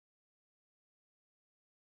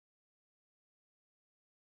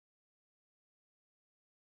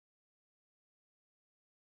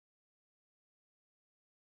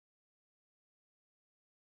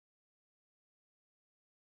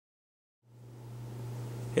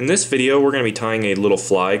In this video we're going to be tying a little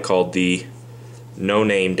fly called the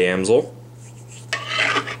no-name damsel.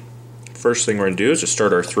 First thing we're going to do is just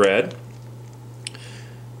start our thread.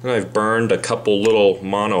 And I've burned a couple little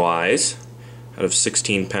mono eyes out of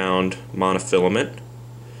 16-pound monofilament.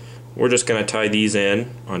 We're just going to tie these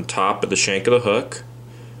in on top of the shank of the hook,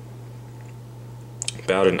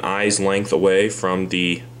 about an eye's length away from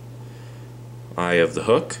the eye of the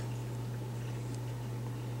hook.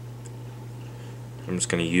 I'm just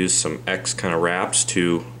going to use some X kind of wraps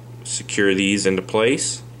to secure these into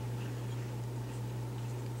place.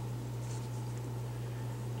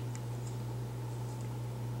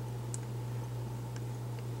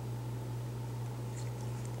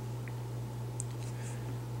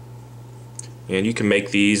 And you can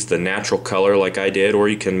make these the natural color like I did, or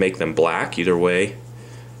you can make them black. Either way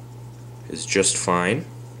is just fine.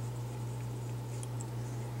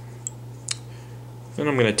 Then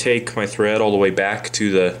I'm going to take my thread all the way back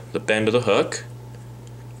to the bend of the hook.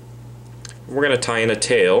 We're going to tie in a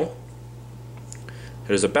tail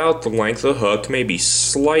that is about the length of the hook, maybe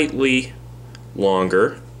slightly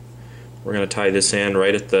longer. We're going to tie this in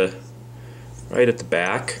right at the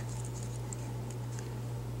back.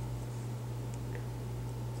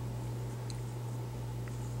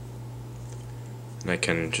 And I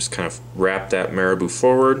can just kind of wrap that marabou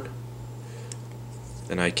forward,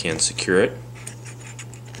 then I can secure it.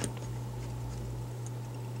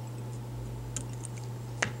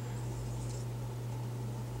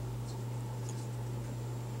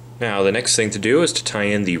 Now the next thing to do is to tie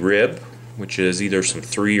in the rib, which is either some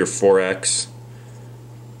 3 or 4X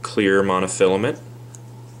clear monofilament.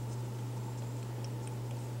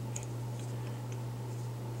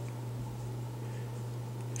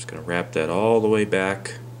 Just going to wrap that all the way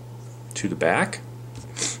back to the back.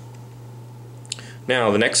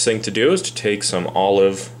 Now the next thing to do is to take some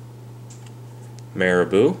olive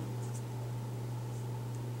marabou.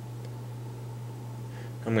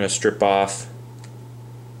 I'm going to strip off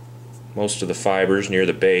most of the fibers near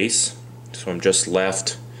the base, so I'm just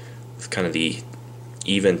left with kind of the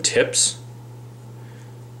even tips.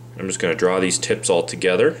 I'm just going to draw these tips all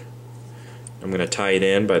together. I'm going to tie it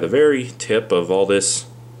in by the very tip of all this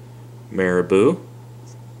marabou,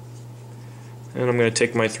 and I'm going to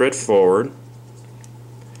take my thread forward.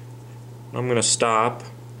 I'm going to stop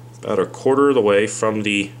about a quarter of the way from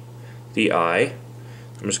the eye.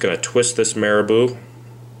 I'm just going to twist this marabou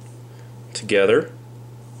together.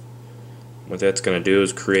 What that's going to do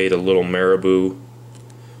is create a little marabou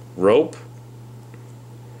rope.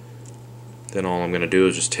 Then all I'm going to do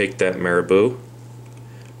is just take that marabou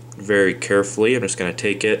very carefully. I'm just going to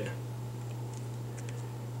take it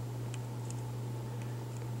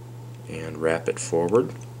and wrap it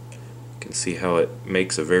forward. You can see how it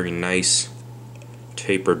makes a very nice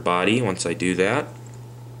tapered body once I do that.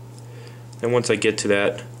 Then once I get to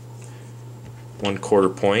that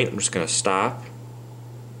 1/4 point, I'm just going to stop.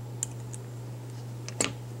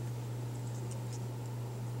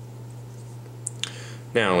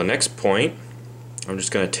 Now the next point, I'm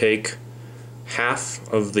just going to take half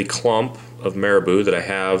of the clump of marabou that I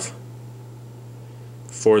have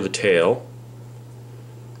for the tail.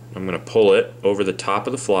 I'm going to pull it over the top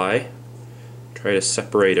of the fly, try to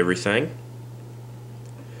separate everything.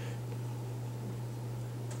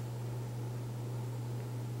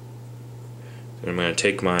 Then I'm going to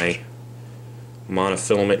take my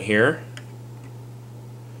monofilament here.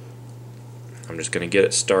 I'm just going to get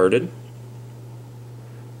it started.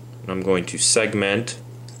 I'm going to segment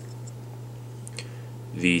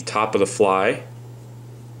the top of the fly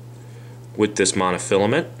with this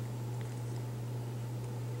monofilament,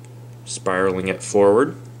 spiraling it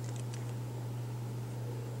forward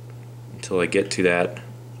until I get to that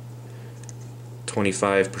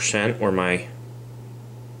 25% where my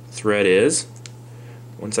thread is.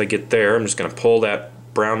 Once I get there, I'm just going to pull that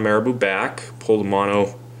brown marabou back, pull the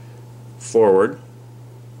mono forward.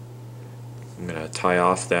 I'm going to tie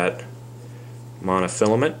off that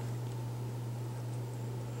monofilament.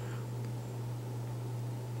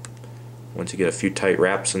 Once you get a few tight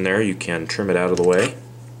wraps in there, you can trim it out of the way.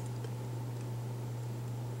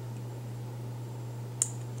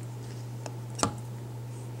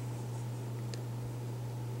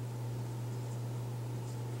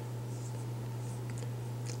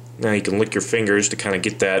 Now you can lick your fingers to kind of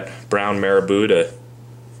get that brown marabou to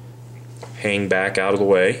hang back out of the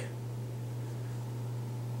way.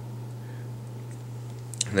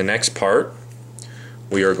 In the next part,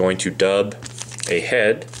 we are going to dub a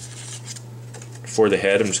head. For the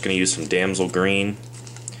head, I'm just going to use some damsel green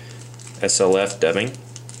SLF dubbing.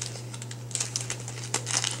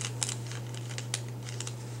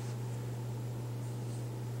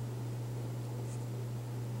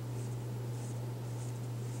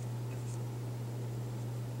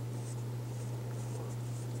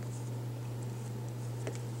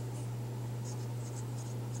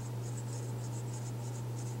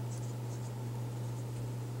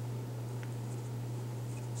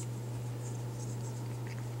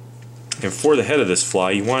 And for the head of this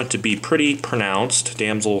fly, you want it to be pretty pronounced.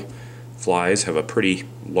 Damsel flies have a pretty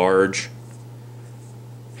large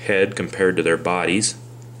head compared to their bodies.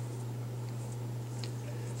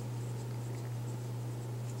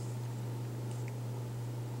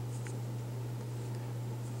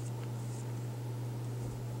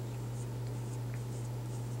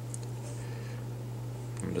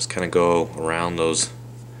 And just kind of go around those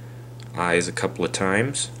eyes a couple of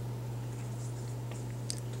times.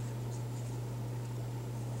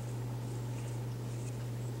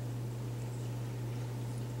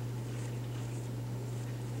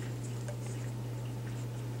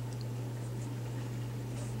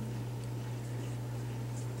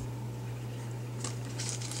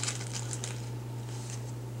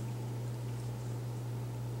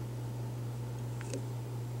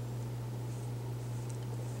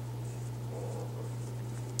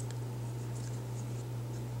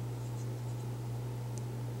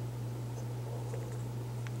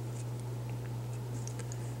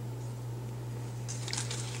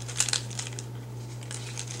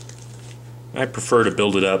 I prefer to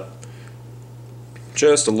build it up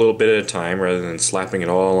just a little bit at a time rather than slapping it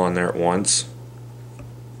all on there at once.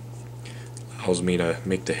 Allows me to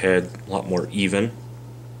make the head a lot more even.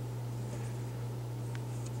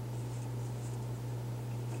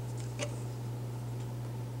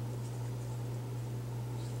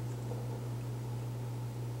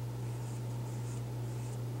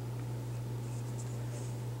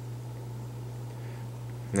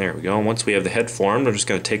 There we go. And once we have the head formed, I'm just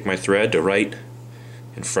going to take my thread to right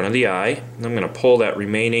in front of the eye, and I'm going to pull that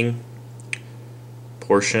remaining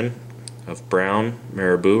portion of brown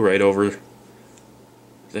marabou right over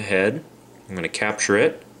the head. I'm going to capture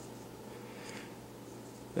it.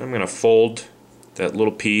 Then I'm going to fold that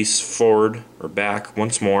little piece forward or back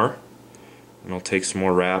once more, and I'll take some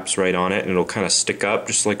more wraps right on it, and it'll kind of stick up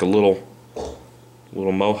just like a little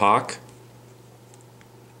mohawk.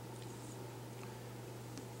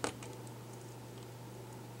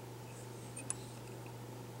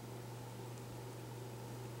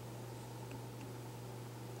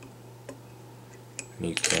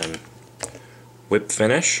 You can whip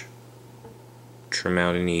finish, trim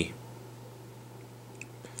out any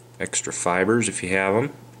extra fibers if you have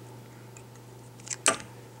them.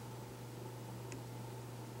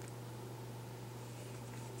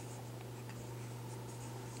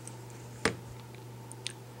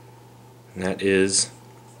 And that is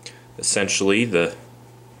essentially the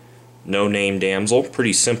no-name damsel.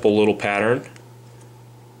 Pretty simple little pattern.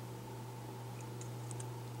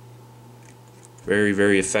 Very,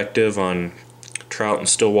 very effective on trout and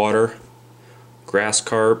stillwater, grass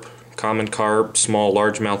carp, common carp, small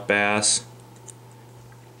largemouth bass,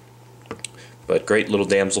 but great little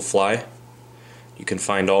damsel fly. You can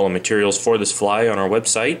find all the materials for this fly on our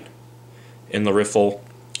website,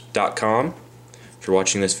 intheriffle.com. If you're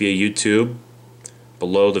watching this via YouTube,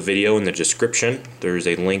 below the video in the description there's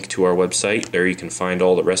a link to our website. There you can find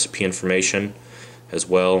all the recipe information as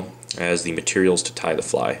well as the materials to tie the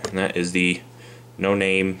fly. And that is the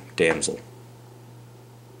no-name damsel.